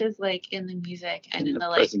uplift is like in the music and in the the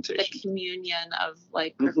like the presentation. communion of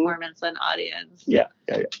like Mhm. performance and audience, Yeah.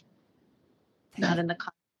 not in the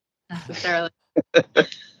content necessarily.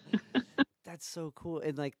 That's so cool,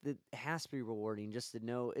 and like it has to be rewarding just to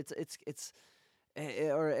know it's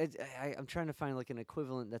I'm trying to find like an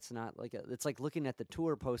equivalent that's not like it's like looking at the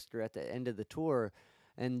tour poster at the end of the tour,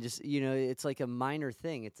 and just it's like a minor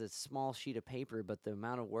thing. It's a small sheet of paper, but the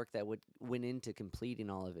amount of work that went into completing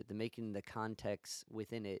all of it, the making the context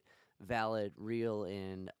within it valid, real,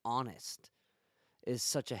 and honest is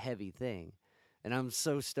such a heavy thing. And I'm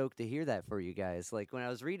so stoked to hear that for you guys. Like when I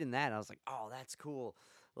was reading that, I was like, "Oh, that's cool."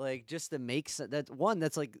 Like just to make that one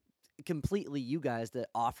that's like completely you guys that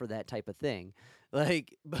offer that type of thing.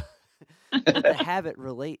 Like but to have it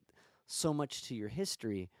relate so much to your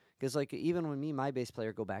history because like even when me and my bass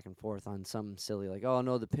player go back and forth on some silly like, "Oh,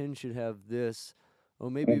 no, the pin should have this. Oh,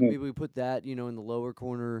 maybe Mhm. we put that, in the lower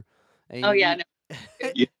corner." And Oh yeah, no,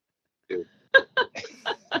 Yeah. Dude.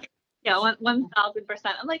 yeah,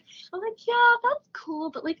 1000%. I'm like, yeah, that's cool,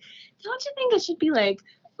 but like, don't you think it should be like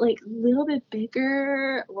a little bit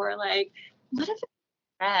bigger, or like, what if it's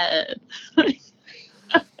red?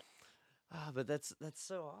 But that's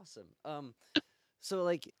so awesome. So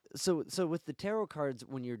like so with the tarot cards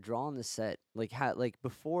when you're drawing the set, like how like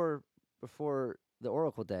before the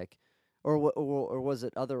oracle deck, or was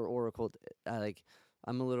it other oracle? Like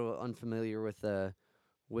I'm a little unfamiliar with.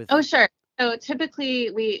 Oh, sure. So typically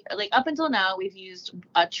we like up until now we've used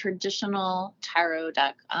a traditional tarot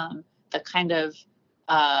deck, the kind of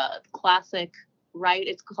classic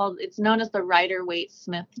it's known as the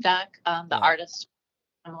Rider-Waite-Smith deck, the Right. artist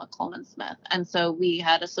Pamela Coleman Smith. And so we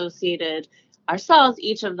had associated ourselves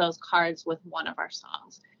each of those cards with one of our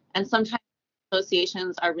songs. And sometimes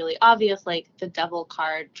associations are really obvious, like the devil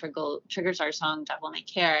card triggers our song Devil May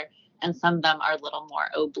Care, and some of them are a little more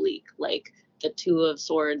oblique, like the Two of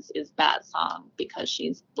Swords is Bad Song because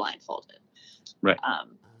she's blindfolded. Right.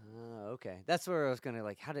 Okay, that's where I was gonna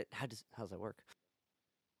like. How's that work?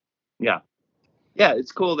 Yeah.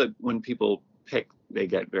 It's cool that when people pick, they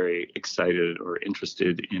get very excited or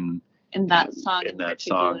interested in that song. In that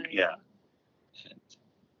song, yeah. And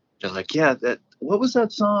they're like, yeah, what was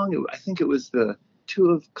that song? I think it was the Two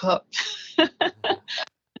of Cups.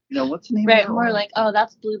 What's the name? Right, of that more one? like, oh,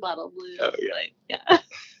 that's Blue Bottle Blues. Oh, yeah. Like, yeah.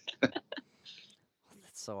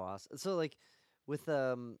 That's so awesome. So like with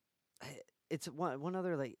it's one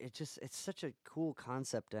other like it's such a cool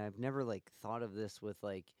concept. And I've never like thought of this with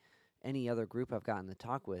like any other group I've gotten to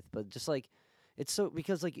talk with, but just like it's so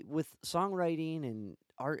because like with songwriting and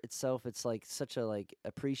art itself, it's like such a like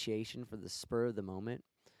appreciation for the spur of the moment,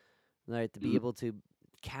 right? To be Mhm. able to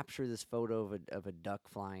capture this photo of a duck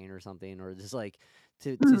flying or something, or just like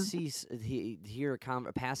to hear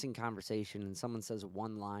a passing conversation and someone says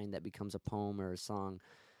one line that becomes a poem or a song,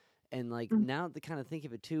 and like now the kind of think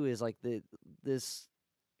of it too is like this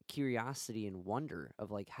curiosity and wonder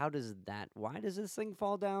of like why does this thing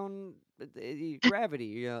fall down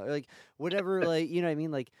gravity, like whatever, like what I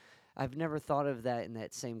mean, like I've never thought of that in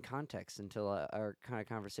that same context until our kind of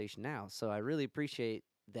conversation now, so I really appreciate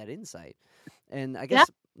that insight. And I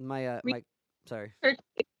guess my sorry.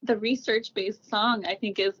 The research-based song, I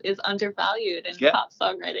think, is undervalued in Yeah. pop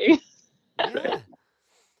songwriting. Yeah.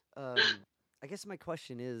 I guess my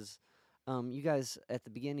question is, you guys at the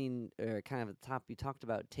beginning, or kind of at the top, you talked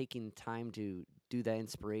about taking time to do that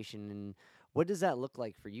inspiration, and what does that look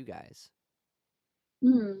like for you guys?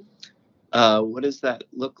 What does that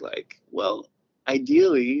look like? Well,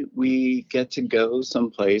 ideally, we get to go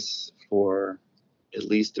someplace for at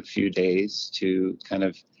least a few days to kind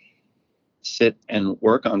of sit and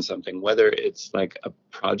work on something, whether it's like a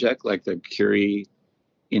project like the Curie,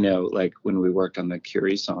 like when we worked on the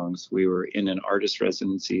Curie songs, we were in an artist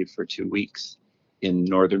residency for 2 weeks in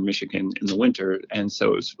northern Michigan in the winter. And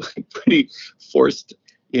so it was like pretty forced,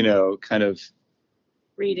 kind of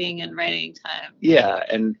Reading and writing time. Yeah,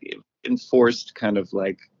 and enforced kind of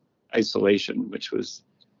like isolation, which was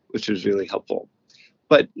really helpful.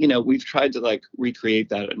 But we've tried to like recreate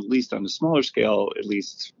that at least on a smaller scale, at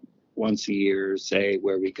least once a year, say,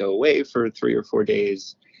 where we go away for 3 or 4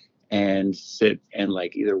 days and sit and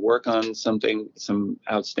like either work on something, some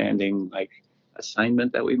outstanding like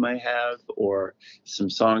assignment that we might have, or some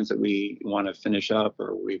songs that we want to finish up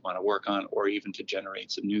or we want to work on, or even to generate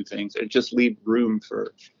some new things and just leave room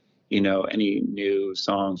for any new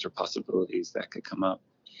songs or possibilities that could come up,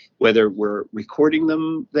 whether we're recording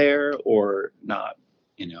them there or not.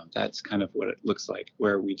 That's kind of what it looks like,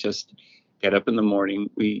 where we just get up in the morning.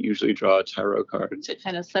 We usually draw a tarot card to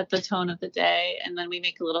kind of set the tone of the day, and then we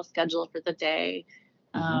make a little schedule for the day,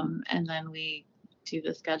 and then we do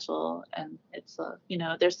the schedule, and it's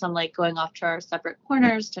there's some like going off to our separate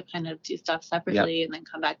corners to kind of do stuff separately and then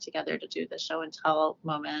come back together to do the show and tell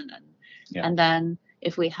moment, and then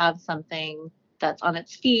if we have something that's on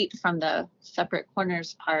its feet from the separate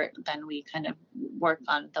corners part, then we kind of work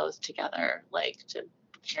on those together, like to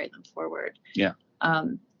carry them forward.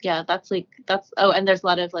 And there's a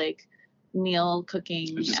lot of like meal cooking.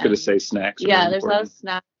 I was just gonna say snacks. There's a lot of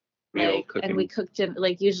snacks. Meal cooking. And we cook dinner,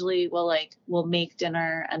 like usually we'll make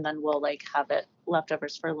dinner and then we'll like have it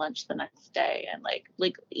leftovers for lunch the next day, and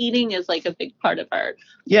like eating is like a big part of our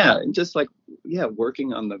and just like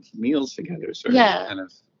working on the meals together, sort of kind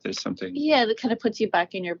of there's something that kind of puts you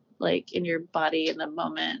back in your body in the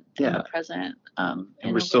moment, in the present, and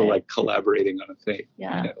we're still like collaborating on a thing,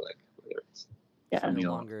 like whether it's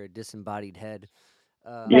no longer a disembodied head.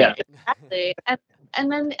 Exactly.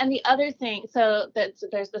 And the other thing, so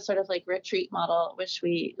there's the sort of like retreat model, which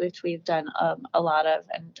we've done a lot of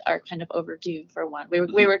and are kind of overdue for one.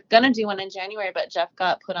 We were gonna do one in January, but Jeff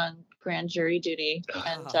got put on grand jury duty,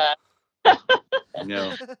 and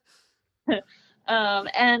no.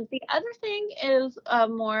 And the other thing is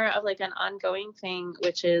more of like an ongoing thing,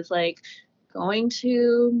 which is like going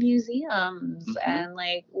to museums and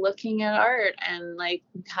like looking at art and like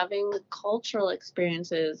having cultural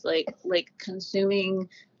experiences, like consuming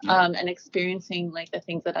and experiencing like the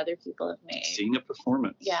things that other people have made. Seeing a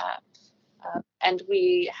performance. And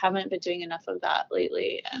we haven't been doing enough of that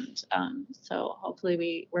lately, and so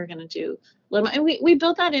hopefully we're gonna do a little more. And we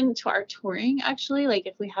built that into our touring, actually. Like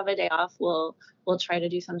if we have a day off, we'll try to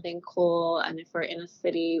do something cool, and if we're in a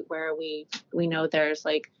city where we know there's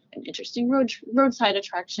like an interesting roadside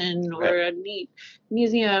attraction or a neat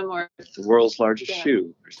museum or the world's largest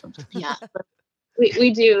shoe or something.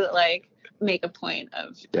 We do like make a point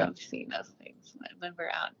of seeing those things when we're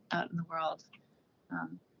out in the world.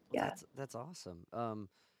 That's awesome.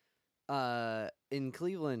 In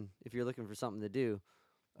Cleveland, if you're looking for something to do,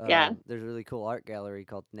 there's a really cool art gallery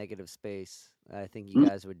called Negative Space. I think you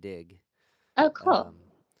guys would dig. Oh, cool.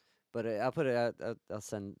 But I'll put it out. I'll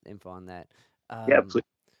send info on that. Please.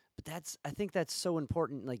 But I think that's so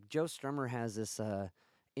important. Like Joe Strummer has this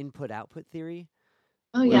input-output theory.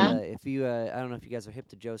 Oh yeah. If you, I don't know if you guys are hip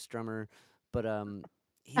to Joe Strummer, but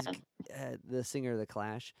he's the singer of the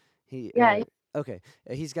Clash. Okay.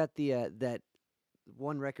 He's got the that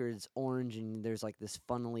one record's orange and there's like this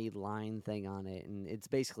funnily line thing on it, and it's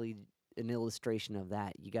basically an illustration of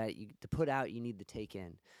that. You to put out, you need to take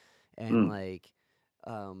in, and like,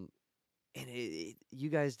 and you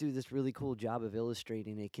guys do this really cool job of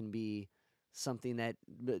illustrating. It can be something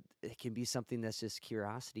that's just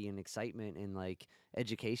curiosity and excitement and like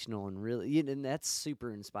educational and really, and that's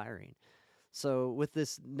super inspiring. So with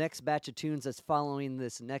this next batch of tunes that's following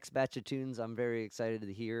this next batch of tunes, I'm very excited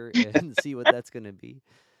to hear and see what that's going to be.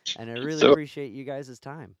 And I really appreciate you guys'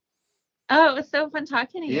 time. Oh, it was so fun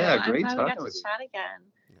talking to you. Yeah, great I'm glad talking we got to chat again.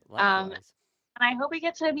 Likewise. And I hope we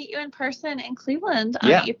get to meet you in person in Cleveland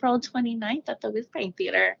on April 29th at the Whiz Bang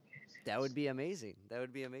Theater. That would be amazing.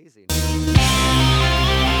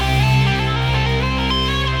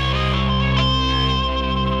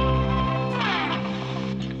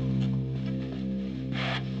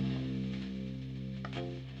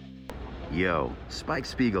 Yo, Spike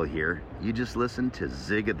Spiegel here. You just listened to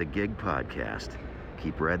Zig at the Gig podcast.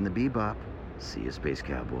 Keep riding the bebop. See you, Space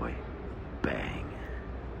Cowboy. Bang.